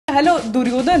Hello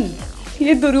Duryodhan,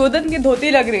 ये दुर्योधन की धोती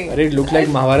लग रही है. अरे it looked like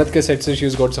महाभारत के set से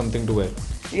she's got something to wear.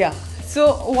 Yeah. So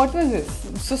what was this?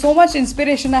 So much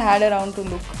inspiration I had around to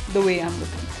look the way I'm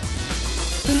looking.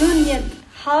 Junooniyat,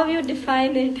 how you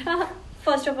define it?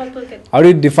 First of all, Pulkit. How do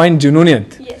you define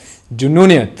Junooniyat? Yes.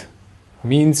 Junooniyat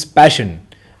means passion.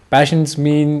 Passion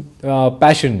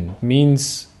means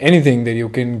anything that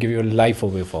you can give your life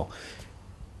away for.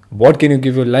 What can you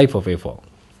give your life away for?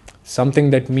 Something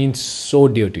that means so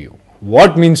dear to you.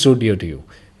 What means so dear to you?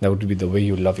 That would be the way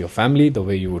you love your family, the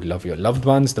way you would love your loved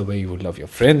ones, the way you would love your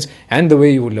friends, and the way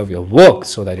you would love your work,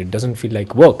 so that it doesn't feel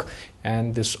like work.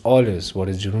 And this all is what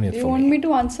is Junooniyat for me. You want me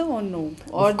to answer or no?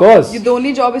 Or of course. The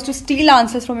only job is to steal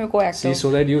answers from your co-actor. See,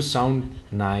 so that you sound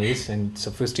nice and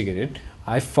sophisticated,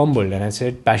 I fumbled and I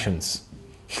said passions.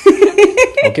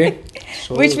 Okay?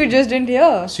 So, which we just didn't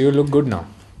hear. So you look good now.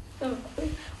 Oh,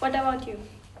 what about you?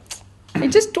 I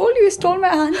just told you stole my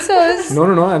answers.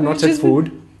 No, I've not said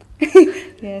food.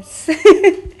 Yes.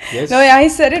 Yes. No, I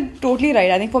said it totally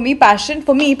right. I think for me,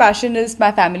 passion is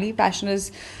my family. Passion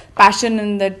is passion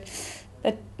in that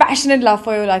passionate love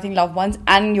for your, I think, loved ones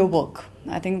and your work.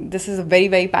 I think this is a very,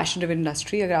 very passion-driven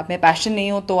industry. अगर आप में passion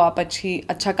नहीं हो तो आप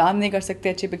अच्छा काम नहीं कर सकते,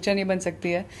 अच्छी picture नहीं बन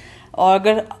सकती है.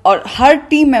 और हर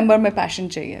team member में passion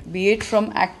चाहिए. Be it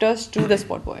from actors to the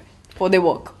spot boy for their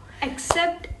work.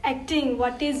 Except acting,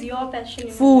 what is your passion?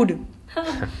 Food.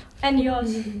 And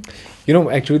yours? You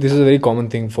know, actually, this is a very common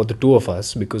thing for the two of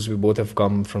us because we both have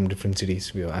come from different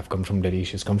cities. I've come from Delhi,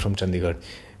 she's come from Chandigarh.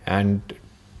 And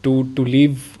to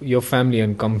leave your family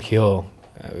and come here,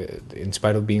 in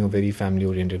spite of being a very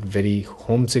family-oriented, very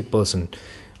homesick person,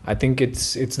 I think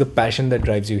it's the passion that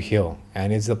drives you here.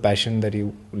 And it's the passion that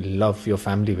you love your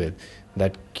family with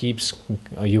that keeps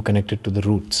you connected to the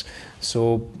roots.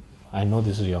 So, I know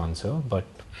this is your answer, but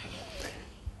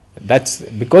that's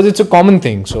because it's a common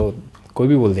thing. So, कोई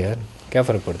भी बोल दे यार, क्या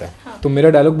फर्क पड़ता है? तुम मेरा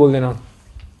डायलॉग बोल देना.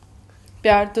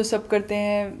 प्यार तो सब करते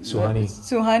हैं.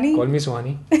 सुहानी. Call me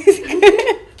सुहानी.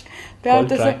 प्यार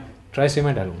तो सब. Try say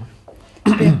my dialogue.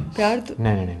 प्यार तो.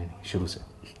 नहीं, शुरू से.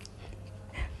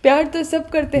 प्यार तो सब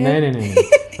करते हैं. नहीं.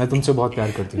 मैं तुमसे बहुत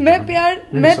प्यार करती हूँ.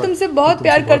 मैं तुमसे बहुत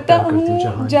प्यार करता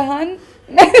हूँ जहान.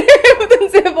 मैं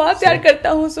तुमसे बहुत प्यार करता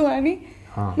हूँ सुहानी.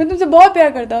 मैं तुमसे बहुत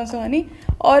प्यार करता हूँ सुहानी.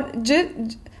 और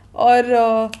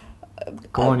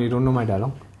Come on, you don't know my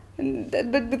dialogue?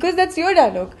 But because that's your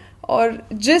dialogue. और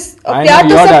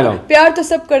प्यार तो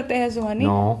सब करते हैं सुहानी.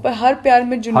 पर हर प्यार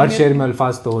में जुनूनियत. हर शेर में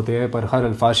अल्फाज तो होते हैं पर हर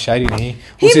अल्फाज शायरी नहीं.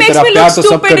 उसी तरह प्यार तो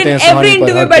सब करते हैं सुहानी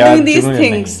पर हर प्यार जुनूनियत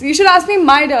नहीं. You should ask me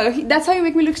my dialogue. That's how you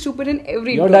make me look stupid in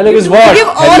every. Your dialogue is what?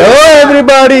 Hello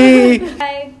everybody.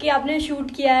 कि आपने शूट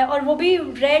किया है और वो भी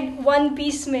रेड वन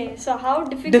पीस में. So how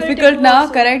difficult ना?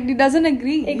 Correct. He doesn't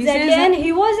agree. Exactly. And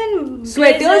he was in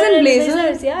sweaters and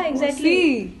blazers. Yeah, exactly.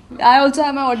 I also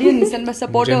have my audience and my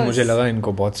supporters. मुझे लगा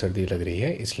इनको बहुत सर्दी लग रही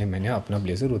है इसलिए मैंने अपना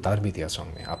ब्लेजर उतार भी दिया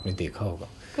सॉन्ग में. आपने देखा होगा.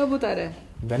 कब उतारा है?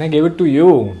 When I gave it to you,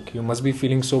 you must be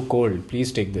feeling so cold.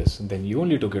 Please take this. Then you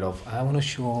only took it off. I want to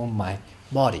show my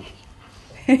body.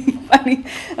 Funny.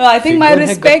 I think my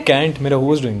respect. Can't. Who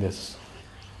was doing this?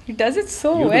 He does it so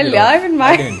well. Yeah, even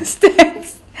my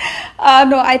stance.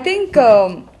 No, I think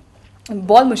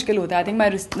बहुत मुश्किल होता है. I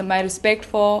think my respect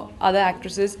for other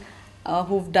actresses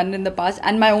who've done it in the past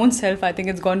and my own self, I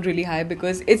think it's gone really high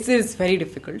because it's very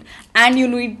difficult. And you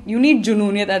need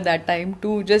Junooniyat at that time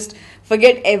to just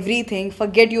forget everything,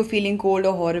 forget you're feeling cold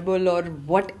or horrible or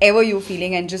whatever you're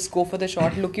feeling and just go for the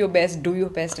shot, look your best, do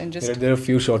your best and just. There are a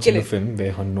few shots in the film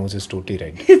where her nose is totally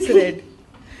red. It's red.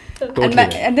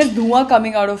 And there's dhua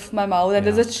coming out of my mouth and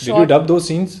there's a shot. Did you dub those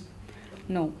scenes?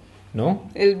 No. No?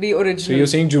 It'll be original. So you're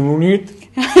saying Junooniyat?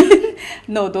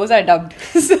 No, those are dubbed.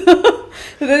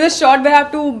 So there's a shot where I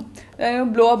have to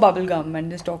blow a bubble gum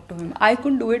and just talk to him. I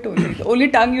couldn't do it only. The only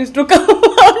tongue used to come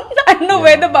out. I don't know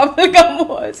where the bubble gum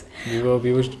was. We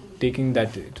were taking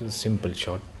that. It was a simple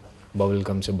shot. Bubble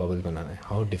gum se bubble banana.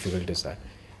 How difficult is that?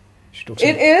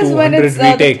 It is when it's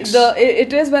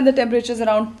it is when the temperature is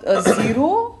around 0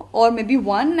 or maybe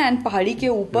 1 and pahadi ke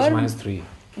upar. It was -3.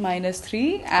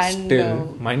 -3 and still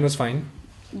mine was fine.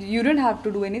 You didn't have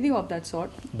to do anything of that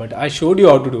sort. But I showed you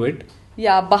how to do it.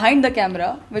 Yeah, behind the camera,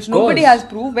 which nobody has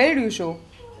proof. Where do you show?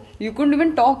 You couldn't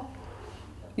even talk.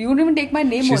 You couldn't even take my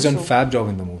name. She's done fab job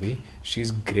in the movie.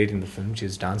 She's great in the film.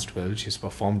 She's danced well. She's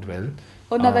performed well.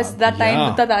 Oh no, that's that time.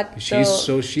 Yeah.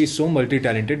 She's so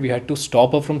multi-talented. We had to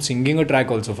stop her from singing a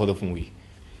track also for the movie.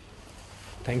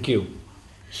 Thank you.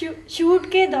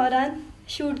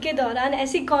 Shoot के दौरान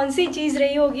ऐसी कौन सी चीज़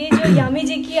रही होगी जो यामी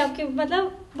जी की आपके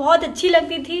मतलब बहुत अच्छी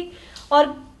लगती थी और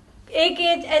एक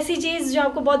ऐसी चीज़ जो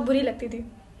आपको बहुत बुरी लगती थी?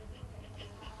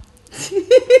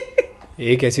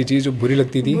 एक ऐसी चीज़ जो बुरी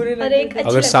लगती थी, और एक अच्छी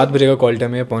अगर 7 लगती बजे का कॉल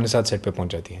टाइम है 6:45 सेट पे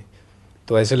पहुंच जाती है,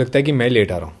 तो ऐसे लगता है कि मैं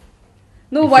लेट आ रहा हूँ.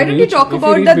 No, If why you don't you reach- talk if you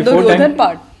about reach that before Duryodhan time-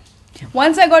 part?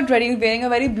 Once I got ready wearing a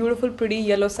very beautiful, pretty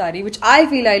yellow sari, which I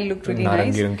feel I looked really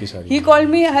नारंगी nice. रंग की sari. He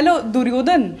called me, "Hello,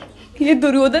 Duryodhan." ये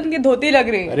दुर्योधन की धोती लग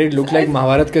रही है. अरे it looked like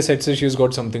Mahabharat के सेट से she's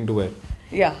got something to wear.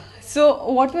 Yeah. So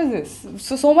what was this?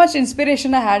 So much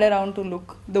inspiration I had around to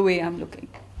look the way I'm looking.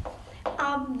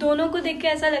 आप दोनों को देख के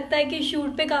ऐसा लगता है कि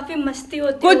शूट पे काफी मस्ती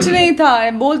होती कुछ होगी। नहीं था,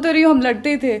 बोल तो रही हूँ हम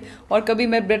लड़ते थे, और कभी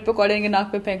मैं ब्रेड पकौड़े के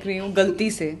नाक पे फेंक रही हूँ गलती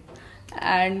से,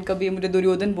 एंड कभी मुझे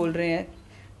दुर्योधन बोल रहे हैं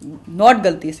नॉट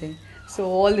गलती से. So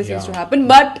all this used to happen,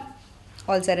 but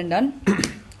all said and done,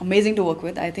 amazing to work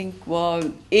with. I think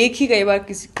एक ही कई बार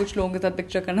किसी कुछ लोगों के साथ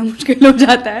पिक्चर करना मुश्किल हो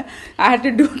जाता है. I had to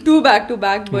do 2 back to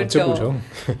back, मुझसे पूछो.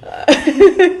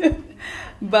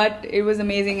 but it was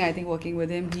amazing, I think, working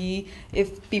with him. If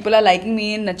people are liking me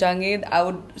in Nachange, I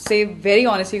would say very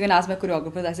honestly, you can ask my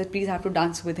choreographers, I said please have to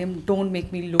dance with him, don't make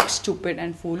me look stupid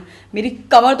and fool. मेरी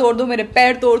कमर तोड़ दो, मेरे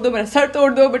पैर तोड़ दो, मेरा sir तोड़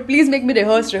दो, but please make me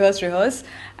rehearse.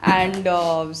 And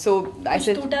so I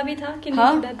said टूटा भी था कि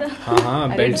हाँ? नहीं टूटा था? हाँ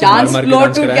अरे बेल्ट से मार डांस मार के फ्लोर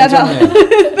डांस टूट कराया गया हमने.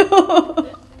 था.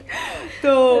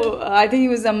 So I think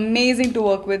he was amazing to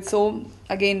work with. So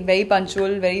again, very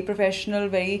punctual, very professional,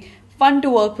 very fun to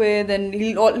work with, and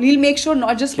he'll make sure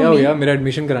not just क्या for हो me, गया मेरा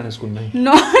एडमिशन कराना स्कूल में.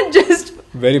 not just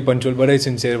वेरी पंचुअल, बड़ा ही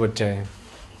sincere बच्चा है.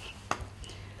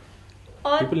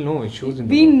 और People know it shows in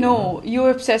the we work, know you know.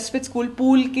 you're obsessed with school.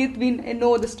 Pulkit, we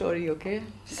know the story, okay?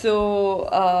 So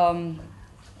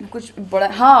कुछ बड़ा,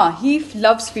 हाँ, he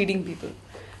loves feeding people.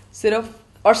 सिर्फ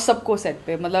और सबको सेट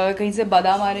पे, मतलब अगर कहीं से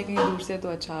बादाम आ रहे हैं कहीं दूर से तो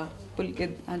अच्छा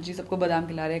पुलकित, हाँ जी सबको बादाम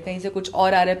खिला रहे हैं. कहीं से कुछ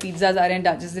और आ रहा है, पिज्ज़ाज आ रहे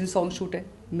हैं जिस दिन सॉन्ग शूट है,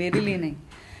 मेरे लिए नहीं.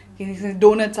 कहीं से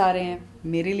डोनट्स आ रहे हैं,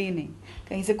 मेरे लिए नहीं.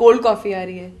 कहीं से कोल्ड कॉफ़ी आ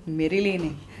रही है, मेरे लिए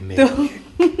नहीं.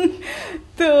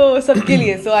 तो सबके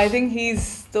लिए. सो आई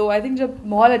थिंक जब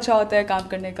माहौल अच्छा होता है काम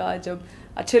करने का, जब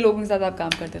अच्छे लोगों के साथ आप काम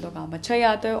करते हैं तो काम अच्छा ही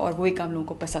आता है, और वही काम लोगों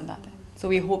को पसंद आता है. सो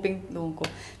वी होपिंग लोगों को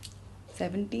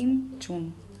 17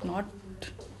 जून, नॉट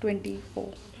 24.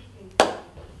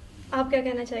 आप क्या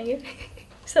कहना चाहेंगे?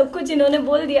 सब कुछ इन्होंने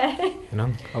बोल दिया है ना.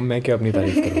 अब मैं क्या अपनी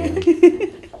तारीफ करूँगा.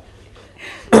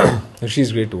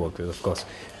 She's great to work with, of course.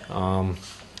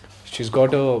 She's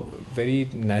got a very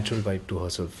natural vibe to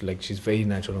herself. Like she's very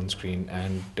natural on screen,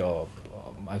 and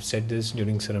I've said this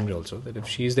during ceremony also, that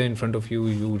if she's there in front of you,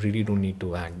 you really don't need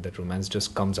to act. That romance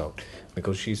just comes out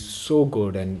because she's so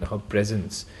good, and her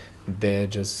presence there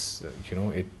just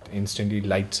it instantly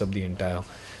lights up the entire.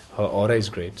 Her aura is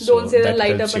great. Don't say that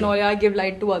light helps up and you. all. Yeah, give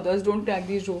light to others. Don't crack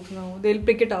these jokes now. They'll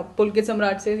pick it up. Pulkit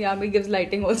Samrat says Yami gives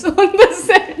lighting also on the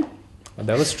set.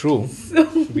 That was true.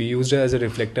 We used her as a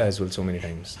reflector as well so many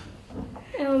times.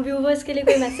 Viewers के लिए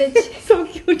कोई message? So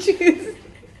cute she is.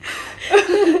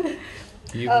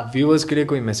 Viewers के लिए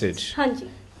कोई message? हाँ जी.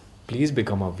 Please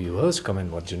become our viewers. Come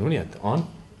and watch Junooniyat on.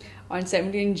 On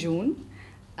 17 June.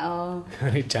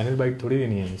 Channel bite थोड़ी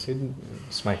देनी है. Say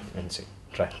smile and say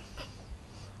try.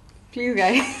 Please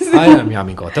guys. Hi, I'm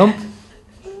Yami Gautam,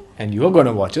 and you are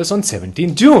gonna watch us on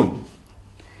 17 June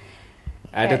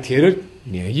at a theatre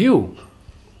near you.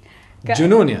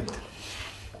 Junooniyat.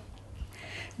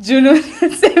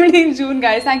 Junooniyat, 17 June,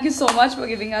 guys. Thank you so much for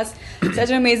giving us such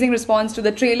an amazing response to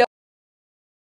the trailer.